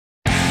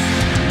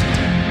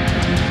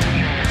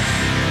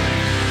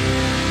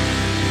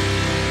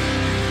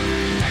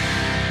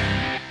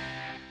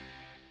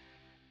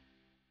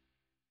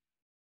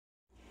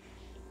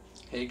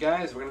Hey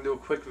guys, we're going to do a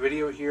quick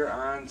video here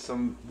on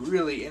some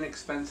really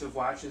inexpensive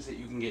watches that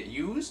you can get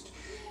used.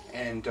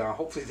 And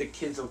hopefully the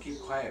kids will keep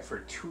quiet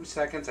for 2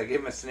 seconds. I gave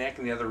them a snack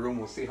in the other room.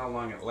 We'll see how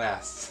long it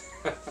lasts.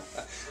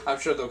 I'm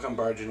sure they'll come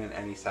barging in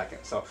any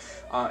second. So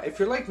if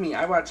you're like me,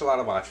 I watch a lot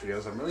of watch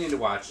videos. I'm really into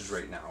watches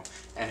right now.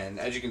 And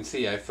as you can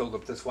see, I filled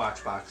up this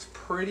watch box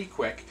pretty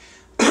quick.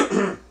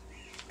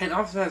 And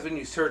oftentimes when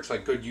you search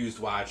like good used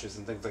watches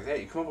and things like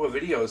that, you come up with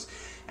videos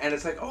and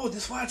it's like, oh,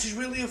 this watch is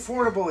really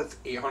affordable. It's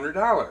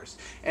 $800.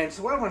 And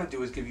so what I want to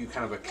do is give you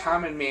kind of a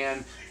common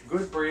man,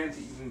 good brands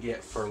that you can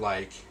get for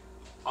like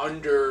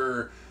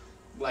under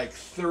like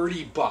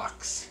 30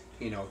 bucks,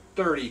 you know,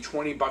 30,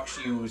 20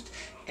 bucks used,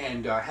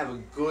 and have a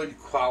good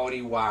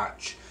quality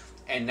watch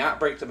and not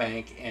break the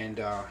bank, and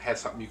have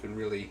something you can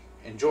really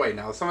enjoy.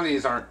 Now, some of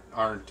these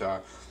aren't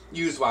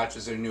used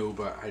watches, they're new,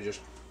 but I just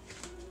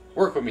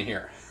work with me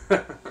here.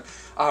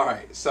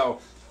 Alright, so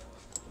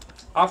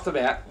off the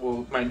bat,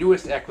 well, my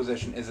newest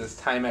acquisition is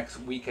this Timex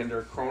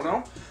Weekender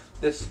Chrono.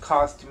 This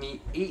cost me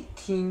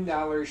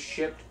 $18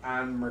 shipped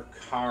on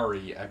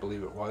Mercari, I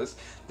believe it was.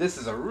 This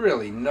is a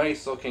really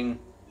nice looking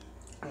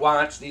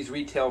watch. These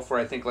retail for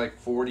I think like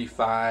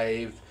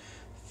 45,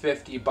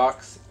 50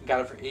 bucks.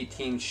 Got it for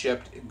 18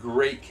 shipped.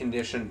 Great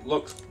condition.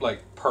 Looks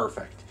like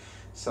perfect.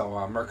 So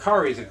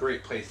Mercari is a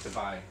great place to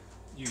buy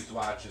used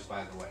watches,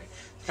 by the way.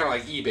 It's kind of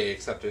like eBay,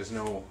 except there's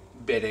no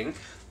bidding.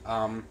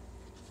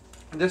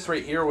 This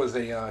right here was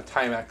a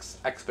Timex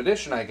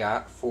Expedition I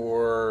got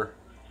for,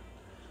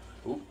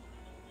 ooh,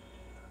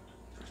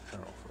 I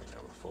don't know if we're going to be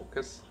able to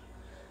focus.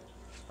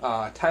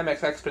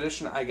 Timex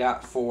Expedition I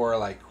got for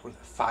like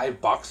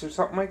 $5 or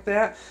something like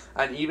that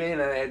on eBay, and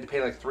then I had to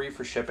pay like $3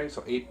 for shipping,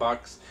 so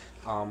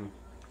 $8.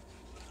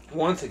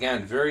 Once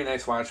again, very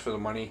nice watch for the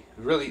money.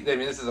 Really, I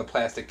mean, this is a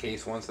plastic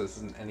case one, so this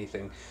isn't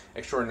anything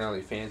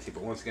extraordinarily fancy,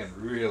 but once again,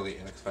 really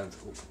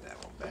inexpensive. We'll put that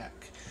one back.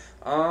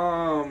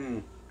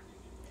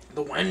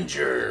 The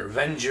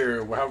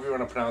Venger, however you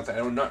want to pronounce it. I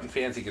know nothing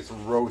fancy gets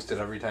roasted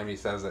every time he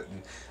says it,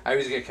 and I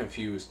always get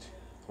confused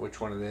which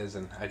one it is,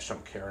 and I just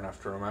don't care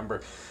enough to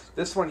remember.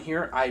 This one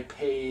here, I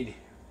paid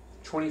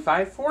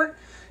 $25 for.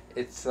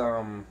 It's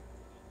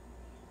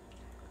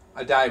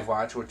a dive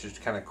watch, which is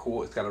kind of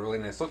cool. It's got a really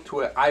nice look to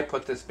it. I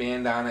put this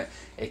band on it.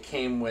 It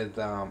came with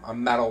a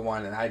metal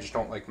one, and I just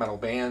don't like metal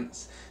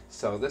bands.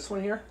 So this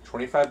one here,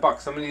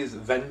 $25. Some of these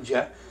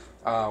Venger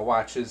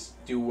watches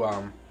do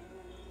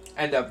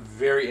end up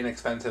very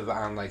inexpensive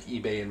on like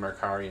eBay and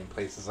Mercari and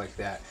places like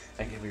that,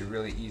 and can be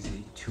really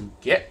easy to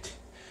get.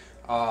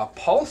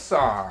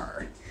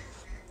 Pulsar,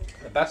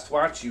 the best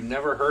watch you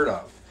never heard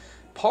of.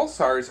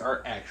 Pulsars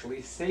are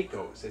actually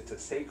Seikos. It's a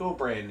Seiko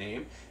brand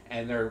name,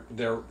 and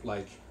they're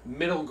like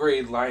middle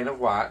grade line of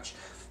watch.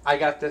 I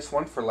got this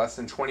one for less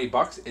than 20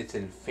 bucks. It's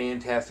in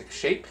fantastic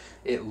shape.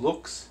 It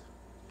looks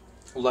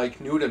like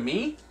new to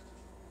me.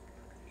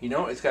 You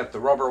know, it's got the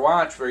rubber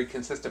watch, very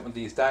consistent with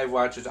these dive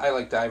watches. I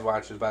like dive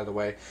watches, by the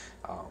way.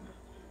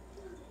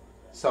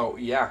 So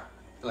yeah,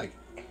 like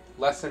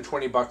less than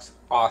 20 bucks,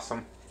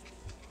 awesome.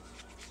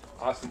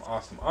 Awesome,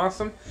 awesome,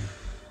 awesome.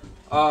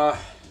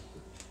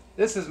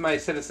 This is my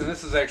Citizen.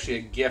 This is actually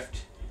a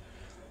gift.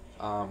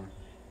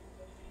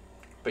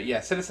 But yeah,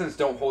 Citizens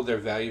don't hold their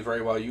value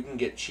very well. You can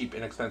get cheap,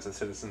 inexpensive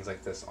Citizens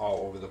like this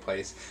all over the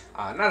place.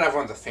 Not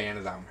everyone's a fan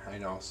of them, I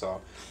know.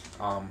 So,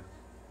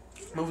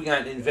 moving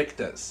on,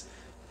 Invictas.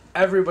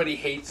 Everybody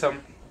hates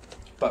them,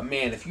 but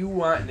man, if you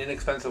want an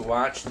inexpensive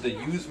watch, the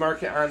used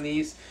market on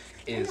these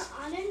is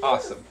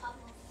awesome.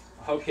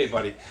 Okay,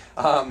 buddy.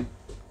 The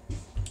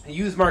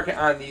used market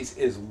on these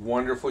is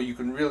wonderful. You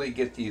can really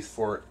get these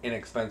for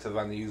inexpensive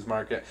on the used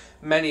market.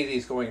 Many of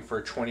these going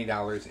for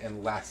 $20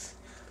 and less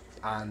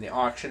on the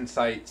auction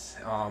sites.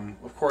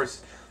 Of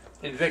course,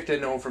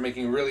 Invicta, known for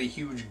making really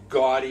huge,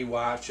 gaudy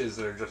watches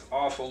that are just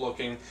awful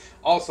looking.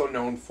 Also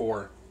known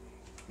for,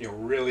 you know,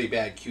 really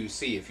bad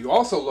QC. If you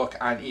also look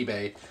on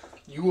eBay,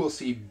 you will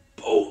see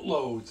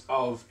boatloads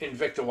of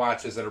Invicta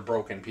watches that are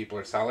broken people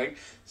are selling.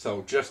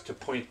 So just to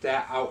point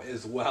that out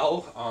as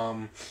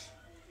well.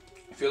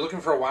 If you're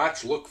looking for a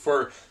watch, look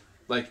for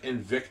like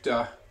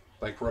Invicta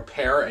like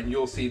repair, and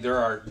you'll see there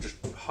are just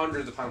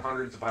hundreds upon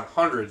hundreds upon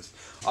hundreds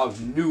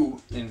of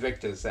new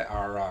Invictas that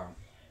are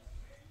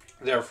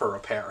there for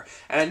repair.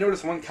 And I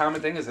noticed one common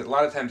thing is that a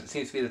lot of times it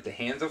seems to be that the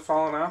hands have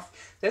fallen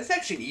off. That's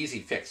actually an easy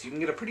fix. You can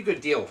get a pretty good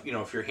deal, you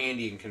know, if you're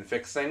handy and can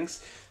fix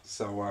things.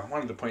 So I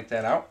wanted to point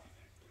that out.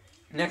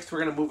 Next, we're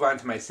going to move on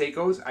to my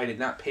Seikos. I did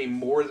not pay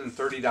more than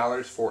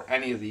 $30 for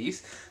any of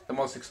these. The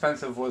most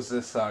expensive was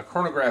this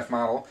chronograph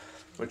model,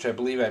 which I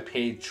believe I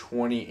paid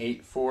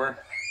 $28 for.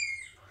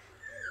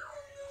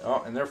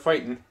 Oh, and they're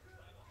fighting.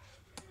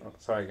 Oh,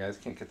 sorry guys,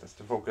 can't get this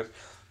to focus.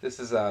 This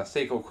is a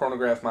Seiko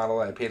chronograph model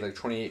I paid like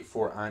 $28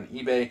 for on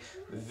eBay.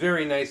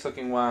 Very nice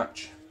looking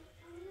watch.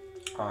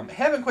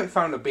 Haven't quite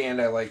found a band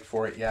I like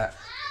for it yet,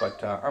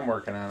 but I'm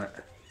working on it.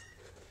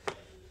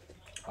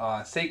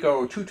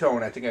 Seiko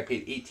two-tone, I think I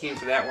paid $18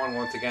 for that one.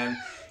 Once again,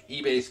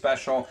 eBay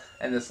special.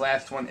 And this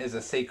last one is a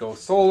Seiko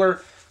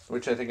Solar,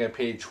 which I think I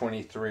paid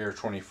 $23 or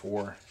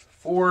 $24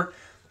 for.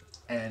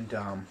 And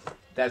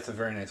That's a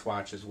very nice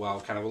watch as well.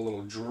 Kind of a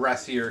little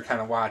dressier kind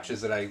of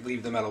watches that I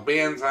leave the metal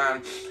bands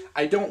on.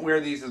 I don't wear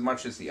these as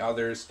much as the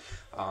others,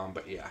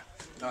 but yeah.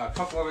 A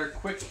couple other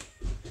quick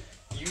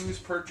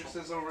used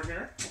purchases over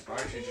here.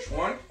 Actually, just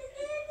one,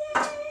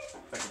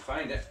 if I can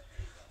find it.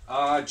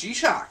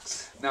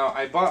 G-Shocks. Now,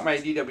 I bought my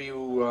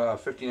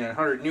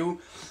DW5900 new.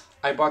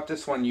 I bought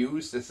this one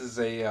used. This is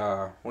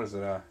a, what is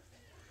it, a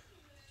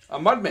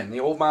Mudman,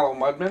 the old model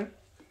Mudman.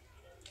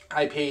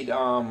 I paid,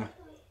 I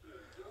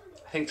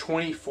think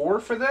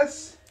 $24 for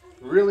this.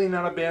 Really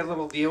not a bad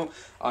little deal.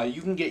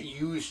 You can get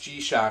used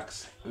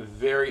G-Shocks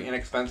very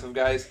inexpensive,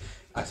 guys.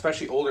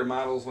 Especially older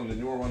models, when the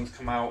newer ones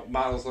come out,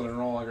 models that are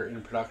no longer in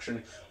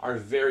production are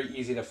very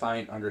easy to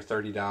find under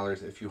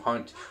 $30 if you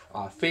hunt.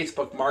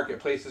 Facebook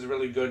Marketplace is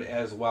really good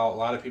as well. A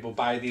lot of people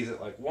buy these at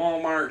like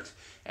Walmart,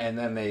 and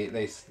then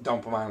they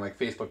dump them on like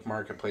Facebook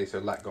Marketplace or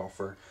Let Go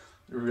for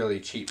really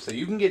cheap. So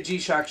you can get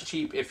G-Shocks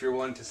cheap if you're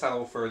willing to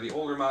settle for the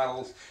older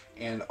models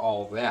and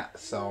all that.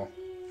 So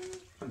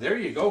there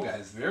you go,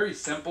 guys. Very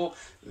simple,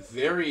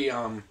 very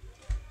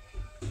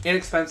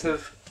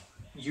inexpensive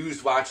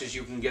used watches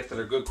you can get that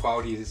are good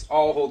quality. These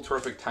all hold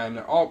terrific time.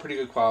 They're all pretty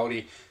good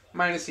quality,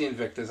 minus the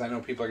Invictas. I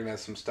know people are going to have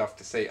some stuff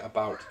to say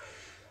about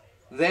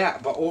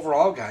that, but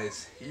overall,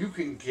 guys, you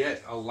can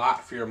get a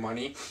lot for your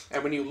money.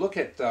 And when you look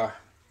at the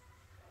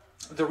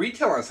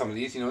retail on some of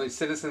these, you know, these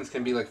Citizens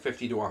can be like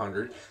 50 to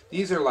 100.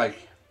 These are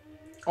like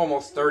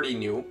almost 30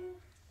 new.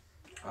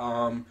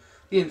 The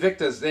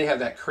Invictas, they have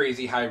that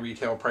crazy high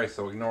retail price,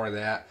 so ignore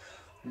that.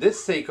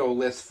 This Seiko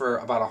lists for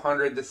about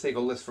 100. This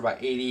Seiko lists for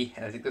about 80,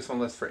 and I think this one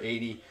lists for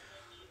 80.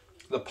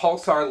 The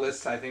Pulsar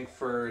lists, I think,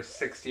 for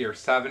 60 or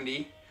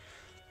 70.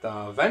 The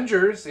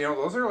Avengers, you know,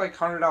 those are like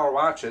 $100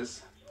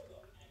 watches.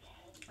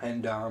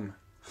 And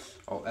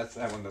oh,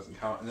 that one doesn't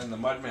count. And then the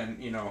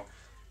Mudman, you know,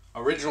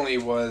 originally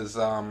was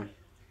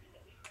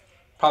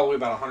probably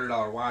about a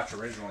 $100 watch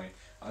originally.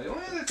 The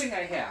only other thing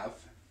I have,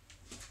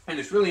 and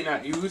it's really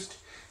not used,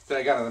 that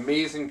I got an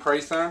amazing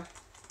price on,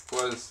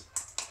 was,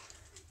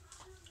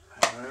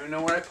 I don't even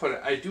know where I put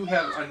it. I do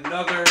have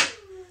another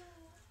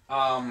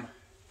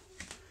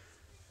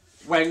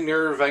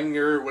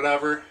Wenger,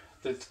 whatever,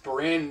 that's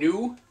brand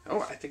new.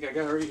 Oh, I think I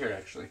got it right here,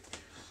 actually.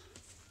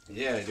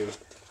 Yeah, I do.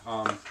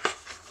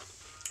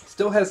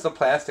 Still has the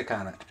plastic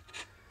on it.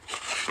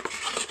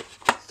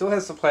 Still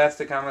has the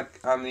plastic on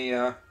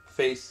the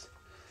face.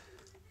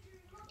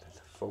 That's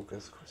a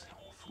focus. Of course,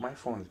 my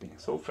phone is being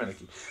so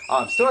finicky.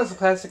 Still has the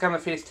plastic on the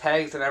face,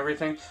 tags and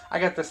everything. I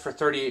got this for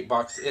 38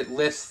 bucks. It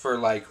lists for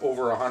like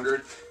over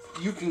 100.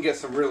 You can get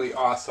some really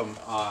awesome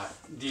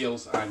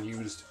deals on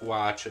used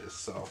watches.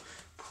 So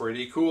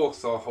pretty cool.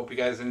 So I hope you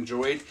guys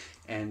enjoyed.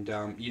 And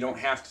you don't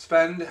have to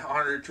spend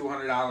 $100,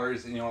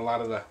 $200. You know, a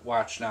lot of the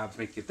watch snobs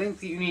make you think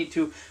that you need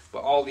to, but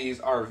all these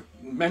are,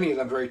 many of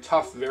them, very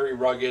tough, very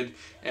rugged,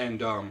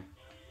 and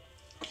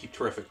keep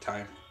terrific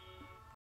time.